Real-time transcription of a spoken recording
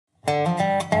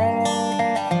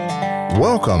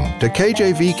Welcome to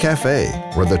KJV Cafe,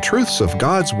 where the truths of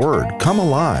God's Word come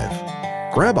alive.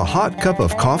 Grab a hot cup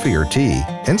of coffee or tea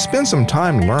and spend some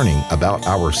time learning about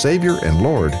our Savior and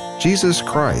Lord, Jesus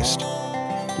Christ.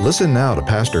 Listen now to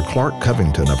Pastor Clark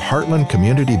Covington of Heartland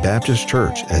Community Baptist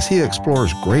Church as he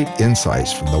explores great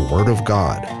insights from the Word of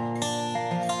God.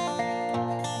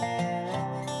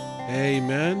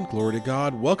 Amen. Glory to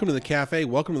God. Welcome to the cafe.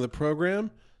 Welcome to the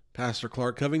program. Pastor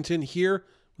Clark Covington here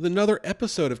with another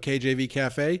episode of KJV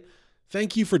Cafe.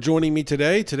 Thank you for joining me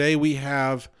today. Today we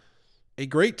have a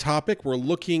great topic. We're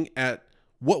looking at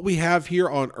what we have here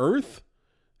on earth: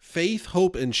 faith,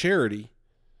 hope, and charity.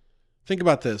 Think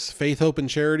about this. Faith, hope, and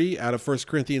charity out of 1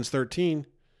 Corinthians 13.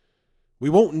 We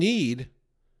won't need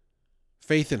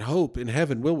faith and hope in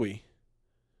heaven, will we?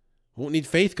 We won't need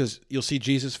faith because you'll see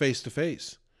Jesus face to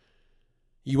face.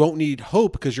 You won't need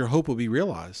hope because your hope will be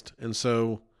realized. And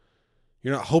so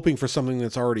you're not hoping for something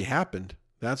that's already happened.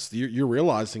 You're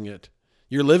realizing it.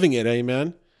 You're living it.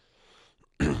 Amen.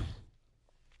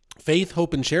 Faith,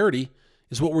 hope, and charity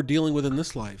is what we're dealing with in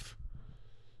this life.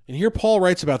 And here Paul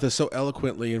writes about this so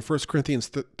eloquently in 1 Corinthians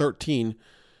 13,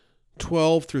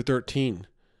 12 through 13.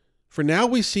 For now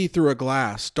we see through a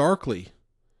glass darkly,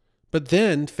 but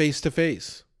then face to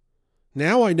face.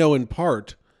 Now I know in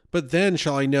part, but then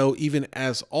shall I know even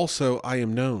as also I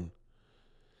am known.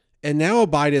 And now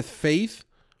abideth faith,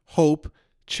 hope,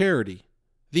 charity.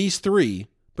 These three,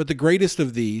 but the greatest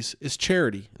of these is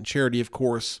charity. And charity, of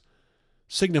course,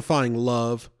 signifying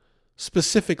love,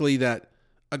 specifically that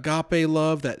agape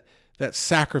love, that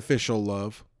sacrificial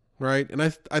love, right? And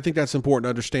I think that's important to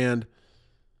understand.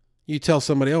 You tell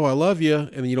somebody, oh, I love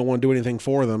you, and you don't want to do anything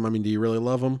for them. I mean, do you really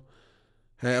love them?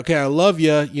 Hey, okay, I love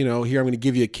you. Here, I'm going to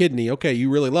give you a kidney. Okay,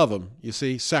 you really love them. You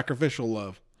see, sacrificial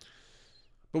love.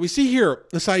 But we see here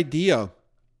this idea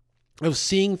of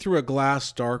seeing through a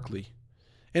glass darkly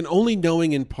and only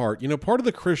knowing in part. Part of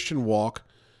the Christian walk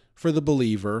for the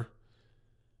believer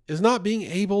is not being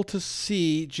able to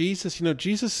see Jesus.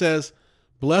 Jesus says,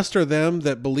 blessed are them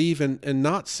that believe and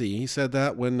not see. He said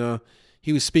that when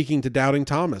he was speaking to doubting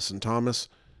Thomas, and Thomas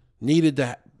needed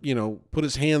to, put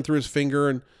his hand through his finger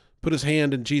and put his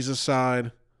hand in Jesus'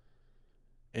 side.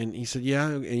 And he said, yeah,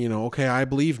 and, okay, I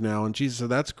believe now. And Jesus said,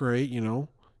 that's great,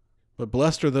 but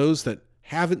blessed are those that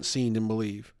haven't seen and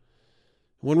believe.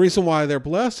 One reason why they're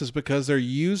blessed is because they're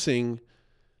using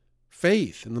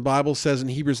faith. And the Bible says in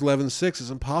Hebrews 11:6, it's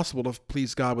impossible to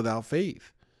please God without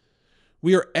faith.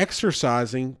 We are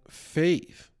exercising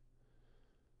faith.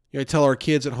 I tell our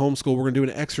kids at homeschool, we're going to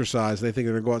do an exercise. They think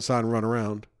they're going to go outside and run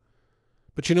around.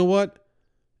 But you know what?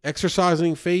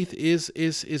 Exercising faith is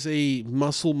a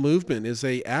muscle movement, is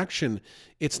a action.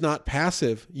 It's not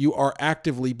passive. You are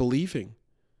actively believing.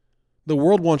 The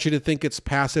world wants you to think it's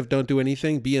passive, don't do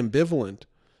anything, be ambivalent,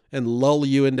 and lull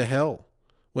you into hell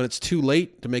when it's too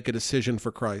late to make a decision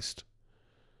for Christ.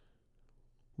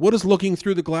 What does looking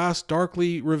through the glass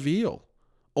darkly reveal?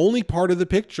 Only part of the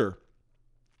picture.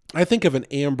 I think of an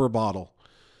amber bottle.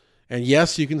 And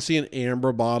yes, you can see an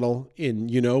amber bottle in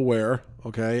where,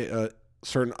 okay, a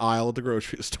certain aisle at the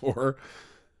grocery store.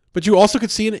 But you also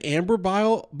could see an amber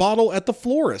bottle at the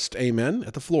florist. Amen.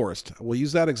 At the florist. We'll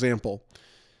use that example.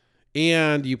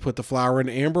 And you put the flower in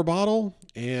an amber bottle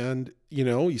and,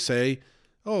 you say,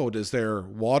 oh, is there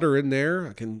water in there?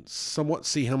 I can somewhat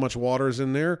see how much water is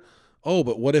in there. Oh,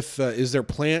 but what if, is there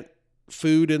plant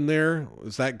food in there?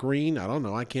 Is that green? I don't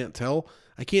know. I can't tell.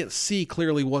 I can't see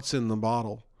clearly what's in the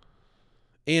bottle.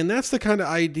 And that's the kind of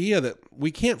idea that we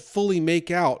can't fully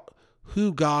make out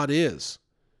who God is.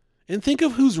 And think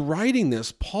of who's writing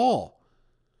this, Paul,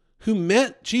 who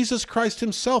met Jesus Christ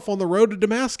himself on the road to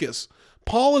Damascus.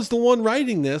 Paul is the one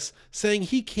writing this, saying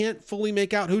he can't fully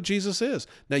make out who Jesus is.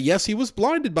 Now, yes, he was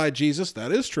blinded by Jesus.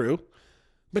 That is true.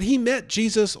 But he met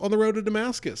Jesus on the road to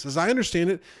Damascus. As I understand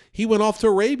it, he went off to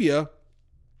Arabia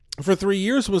for 3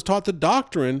 years and was taught the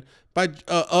doctrine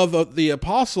of the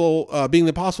apostle, being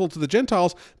the apostle to the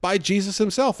Gentiles, by Jesus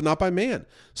himself, not by man.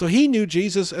 So he knew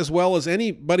Jesus as well as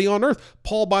anybody on earth.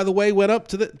 Paul, by the way, went up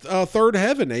to the third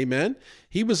heaven. Amen.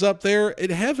 He was up there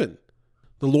in heaven.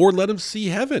 The Lord let him see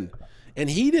heaven. And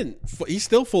he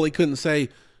still fully couldn't say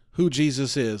who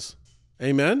Jesus is.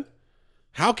 Amen.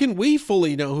 How can we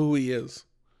fully know who he is?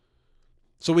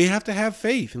 So we have to have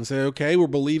faith and say, okay, we're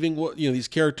believing what, these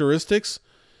characteristics.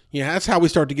 That's how we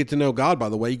start to get to know God, by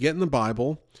the way. You get in the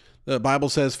Bible. The Bible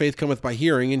says faith cometh by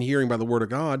hearing, and hearing by the word of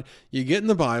God. You get in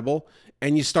the Bible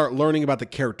and you start learning about the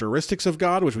characteristics of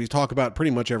God, which we talk about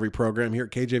pretty much every program here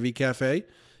at KJV Cafe.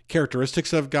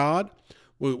 Characteristics of God.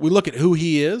 We look at who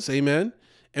he is. Amen.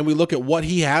 And we look at what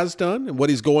he has done and what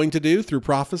he's going to do through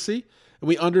prophecy. And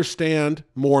we understand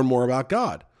more and more about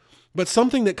God. But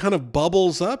something that kind of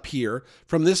bubbles up here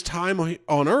from this time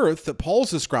on earth that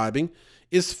Paul's describing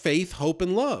is faith, hope,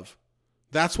 and love.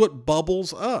 That's what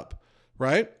bubbles up,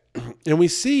 right? And we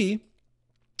see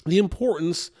the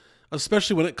importance,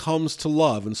 especially when it comes to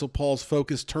love. And so Paul's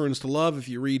focus turns to love. If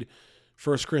you read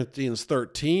 1 Corinthians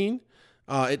 13,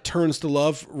 it turns to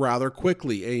love rather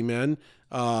quickly. Amen.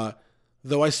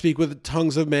 Though I speak with the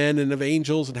tongues of men and of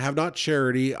angels and have not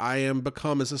charity, I am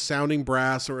become as a sounding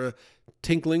brass or a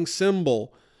tinkling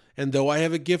cymbal. And though I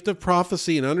have a gift of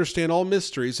prophecy and understand all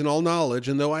mysteries and all knowledge,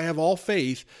 and though I have all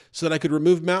faith so that I could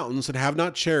remove mountains and have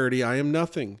not charity, I am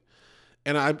nothing.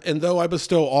 And though I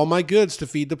bestow all my goods to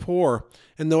feed the poor,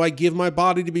 and though I give my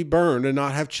body to be burned and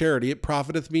not have charity, it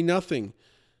profiteth me nothing.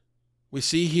 We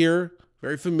see here,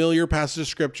 very familiar passage of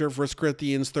Scripture, 1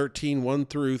 Corinthians 13, 1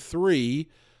 through 3,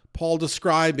 Paul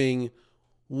describing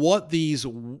what these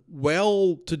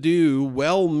well-to-do,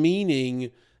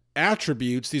 well-meaning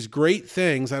attributes, these great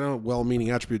things, I don't know, well-meaning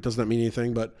attribute, doesn't that mean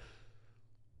anything, but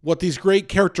what these great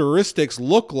characteristics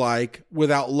look like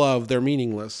without love, they're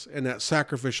meaningless, and that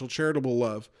sacrificial, charitable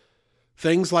love.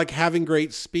 Things like having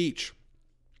great speech.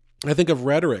 I think of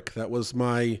rhetoric. That was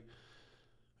my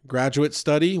graduate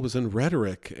study, was in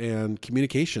rhetoric and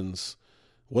communications.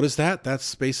 What is that?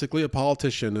 That's basically a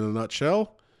politician in a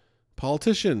nutshell.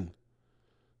 Politician.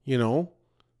 You know,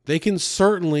 they can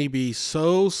certainly be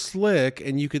so slick,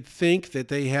 and you could think that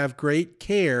they have great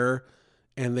care,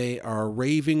 and they are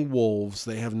raving wolves.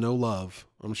 They have no love.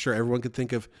 I'm sure everyone could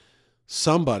think of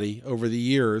somebody over the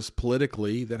years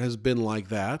politically that has been like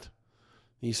that.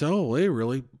 And you say, oh, they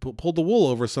really pulled the wool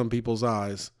over some people's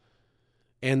eyes.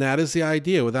 And that is the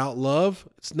idea. Without love,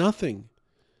 it's nothing.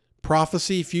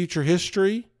 Prophecy, future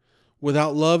history.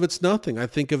 Without love, it's nothing. I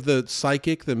think of the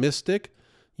psychic, the mystic.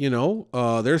 You know,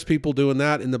 there's people doing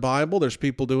that in the Bible. There's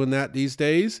people doing that these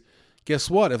days.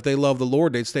 Guess what? If they love the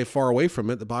Lord, they'd stay far away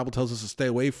from it. The Bible tells us to stay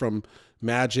away from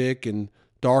magic and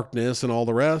darkness and all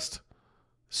the rest.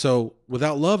 So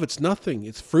without love, it's nothing.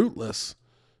 It's fruitless.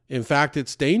 In fact,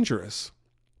 it's dangerous.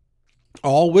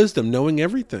 All wisdom, knowing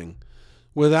everything.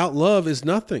 Without love is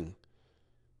nothing.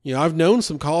 You know, I've known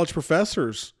some college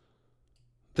professors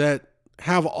that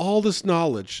have all this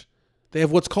knowledge. They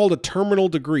have what's called a terminal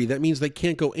degree. That means they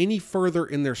can't go any further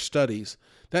in their studies.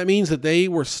 That means that they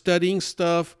were studying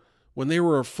stuff when they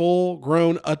were a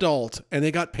full-grown adult, and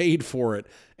they got paid for it,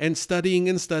 and studying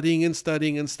and studying and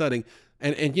studying and studying.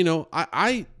 And you know,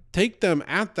 I take them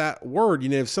at that word. You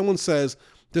know, if someone says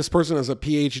this person has a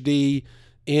PhD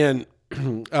in,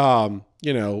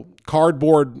 you know,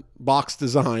 cardboard box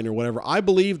design or whatever, I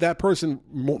believe that person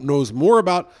knows more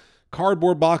about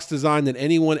cardboard box design than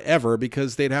anyone ever,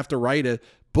 because they'd have to write a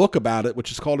book about it,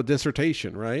 which is called a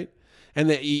dissertation, right? And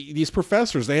these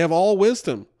professors, they have all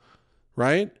wisdom,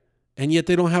 right? And yet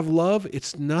they don't have love.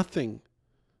 It's nothing.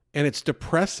 And it's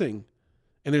depressing.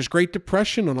 And there's great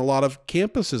depression on a lot of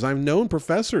campuses. I've known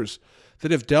professors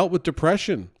that have dealt with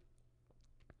depression.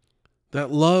 That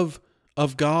love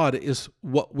of God is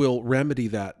what will remedy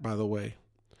that, by the way.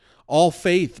 All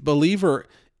faith, believer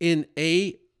in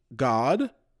a God,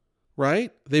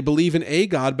 right? They believe in a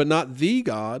God, but not the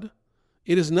God.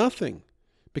 It is nothing,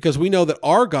 because we know that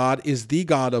our God is the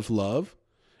God of love.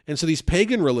 And so these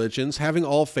pagan religions, having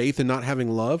all faith and not having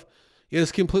love, it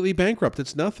is completely bankrupt.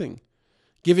 It's nothing.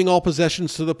 Giving all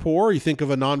possessions to the poor, you think of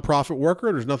a nonprofit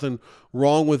worker, there's nothing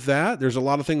wrong with that. There's a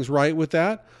lot of things right with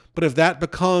that. But if that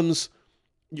becomes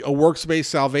a works-based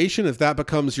salvation, if that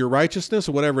becomes your righteousness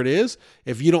or whatever it is,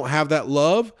 if you don't have that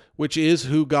love, which is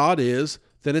who God is,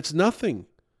 then it's nothing.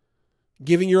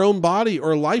 Giving your own body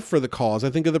or life for the cause.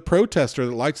 I think of the protester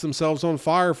that lights themselves on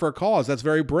fire for a cause. That's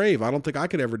very brave. I don't think I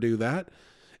could ever do that.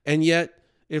 And yet,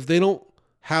 if they don't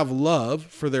have love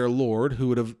for their Lord, who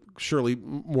would have surely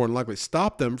more than likely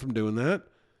stopped them from doing that,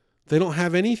 they don't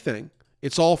have anything.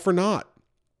 It's all for naught.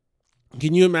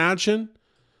 Can you imagine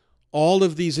all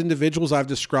of these individuals I've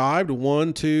described?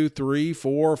 1, 2, 3,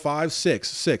 4, 5,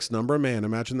 6, number of man.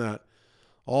 Imagine that.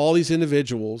 All these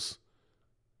individuals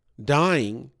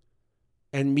dying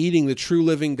and meeting the true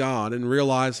living God and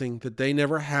realizing that they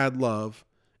never had love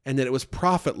and that it was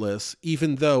profitless,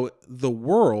 even though the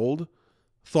world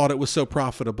thought it was so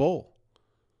profitable.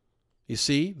 You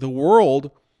see, the world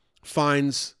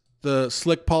finds the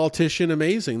slick politician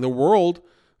amazing. The world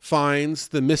finds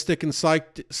the mystic and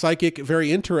psychic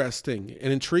very interesting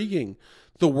and intriguing.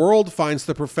 The world finds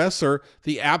the professor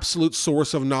the absolute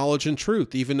source of knowledge and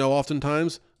truth, even though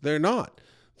oftentimes they're not.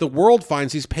 The world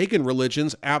finds these pagan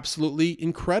religions absolutely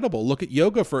incredible. Look at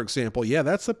yoga, for example. Yeah,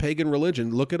 that's a pagan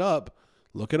religion. Look it up.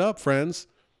 Look it up, friends.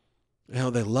 You know,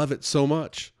 they love it so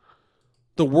much.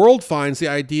 The world finds the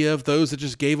idea of those that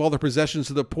just gave all their possessions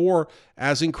to the poor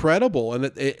as incredible, and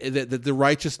that the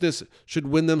righteousness should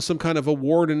win them some kind of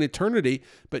award in eternity.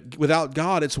 But without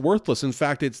God, it's worthless. In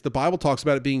fact, the Bible talks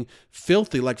about it being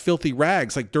filthy, like filthy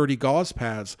rags, like dirty gauze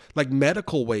pads, like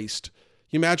medical waste.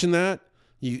 You imagine that?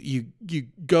 You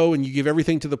go and you give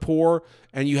everything to the poor,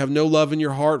 and you have no love in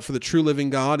your heart for the true living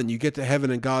God, and you get to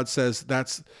heaven, and God says,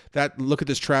 look at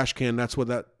this trash can. That's what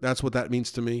that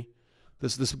means to me.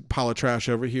 This pile of trash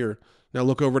over here. Now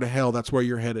look over to hell. That's where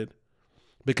you're headed,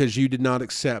 because you did not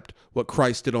accept what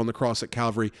Christ did on the cross at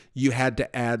Calvary. You had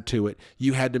to add to it.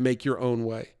 You had to make your own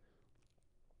way.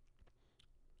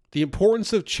 The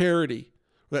importance of charity,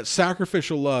 that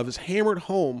sacrificial love, is hammered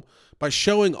home by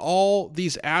showing all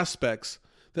these aspects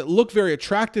that look very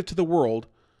attractive to the world,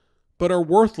 but are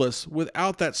worthless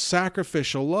without that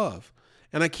sacrificial love.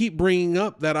 And I keep bringing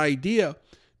up that idea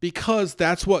because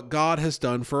that's what God has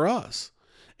done for us.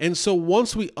 And so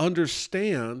once we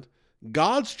understand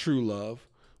God's true love,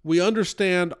 we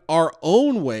understand our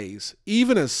own ways,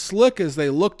 even as slick as they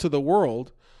look to the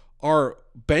world, are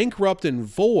bankrupt and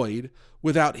void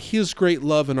without His great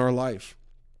love in our life.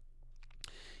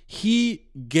 He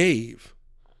gave.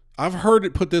 I've heard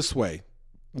it put this way,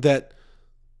 that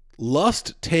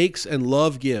lust takes and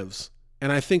love gives.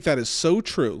 And I think that is so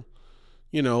true.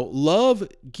 Love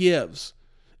gives.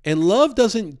 And love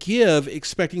doesn't give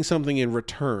expecting something in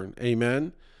return.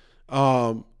 Amen.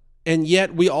 And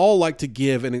yet we all like to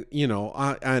give, and you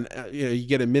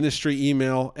get a ministry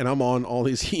email, and I'm on all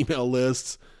these email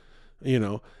lists.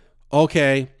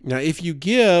 Okay, now if you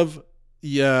give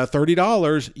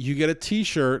 $30, you get a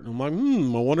T-shirt. I'm like,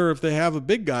 I wonder if they have a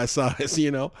big guy size.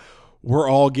 We're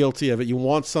all guilty of it. You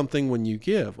want something when you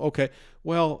give. Okay,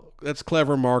 well, that's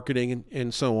clever marketing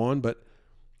and so on, but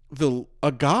the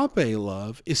agape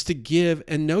love is to give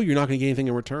and know you're not going to get anything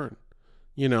in return,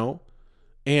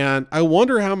 And I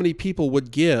wonder how many people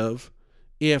would give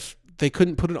if they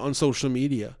couldn't put it on social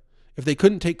media, if they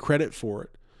couldn't take credit for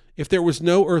it, if there was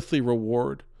no earthly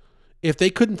reward, if they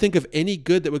couldn't think of any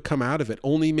good that would come out of it,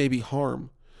 only maybe harm.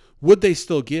 Would they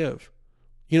still give?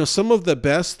 Some of the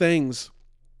best things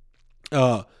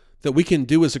that we can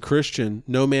do as a Christian,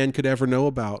 no man could ever know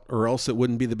about, or else it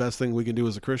wouldn't be the best thing we can do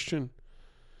as a Christian.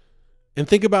 And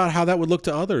think about how that would look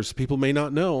to others. People may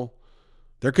not know.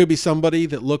 There could be somebody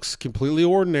that looks completely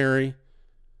ordinary,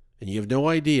 and you have no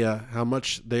idea how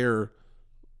much they're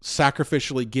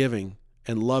sacrificially giving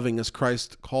and loving as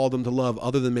Christ called them to love,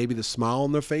 other than maybe the smile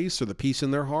on their face or the peace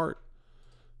in their heart.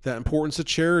 That importance of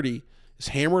charity is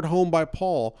hammered home by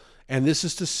Paul. And this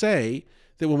is to say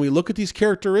that when we look at these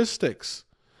characteristics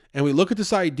and we look at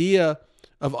this idea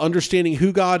of understanding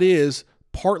who God is,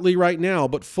 partly right now,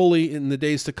 but fully in the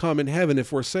days to come in heaven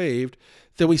if we're saved,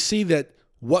 then we see that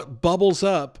what bubbles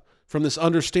up from this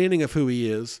understanding of who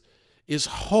He is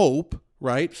hope,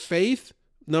 right? Faith,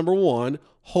 number one,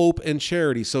 hope and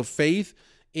charity. So faith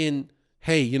in,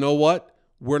 hey, you know what?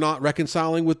 We're not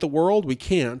reconciling with the world. We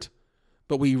can't.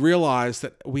 But we realize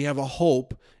that we have a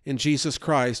hope in Jesus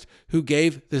Christ, who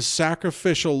gave this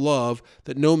sacrificial love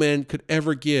that no man could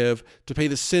ever give to pay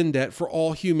the sin debt for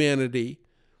all humanity.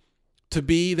 To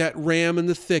be that ram in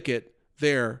the thicket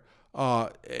there,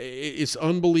 it's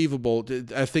unbelievable.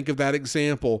 I think of that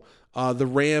example, the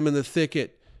ram in the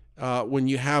thicket, when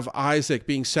you have Isaac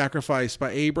being sacrificed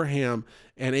by Abraham,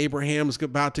 and Abraham's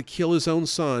about to kill his own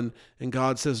son, and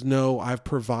God says, no, I've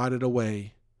provided a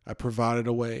way. I provided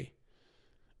a way.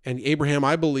 And Abraham,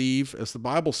 I believe, as the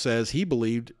Bible says, he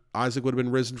believed Isaac would have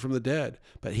been risen from the dead,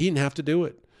 but he didn't have to do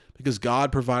it because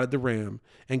God provided the ram,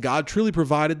 and God truly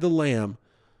provided the lamb,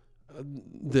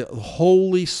 the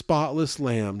holy, spotless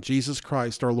Lamb, Jesus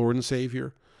Christ, our Lord and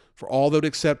Savior, for all that would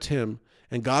accept Him.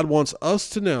 And God wants us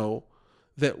to know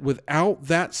that without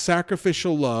that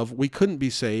sacrificial love, we couldn't be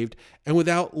saved. And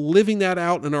without living that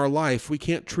out in our life, we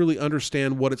can't truly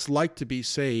understand what it's like to be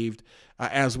saved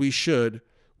as we should,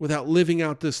 without living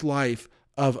out this life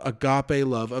of agape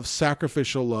love, of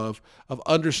sacrificial love, of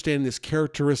understanding this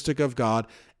characteristic of God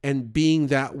and being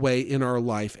that way in our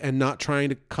life and not trying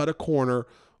to cut a corner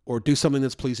or do something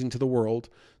that's pleasing to the world.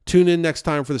 Tune in next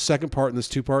time for the second part in this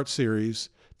 2-part series.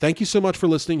 Thank you so much for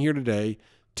listening here today.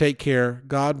 Take care.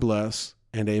 God bless,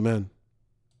 and amen.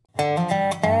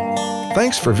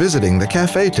 Thanks for visiting the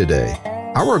cafe today.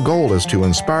 Our goal is to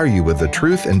inspire you with the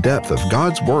truth and depth of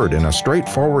God's Word in a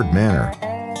straightforward manner.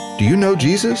 Do you know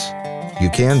Jesus?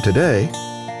 You can today.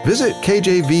 Visit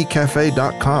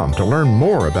kjvcafe.com to learn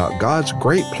more about God's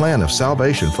great plan of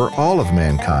salvation for all of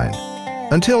mankind.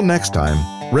 Until next time,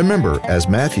 remember, as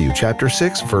Matthew chapter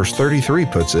 6, verse 33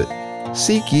 puts it,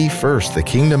 "Seek ye first the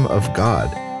kingdom of God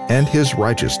and His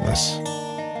righteousness."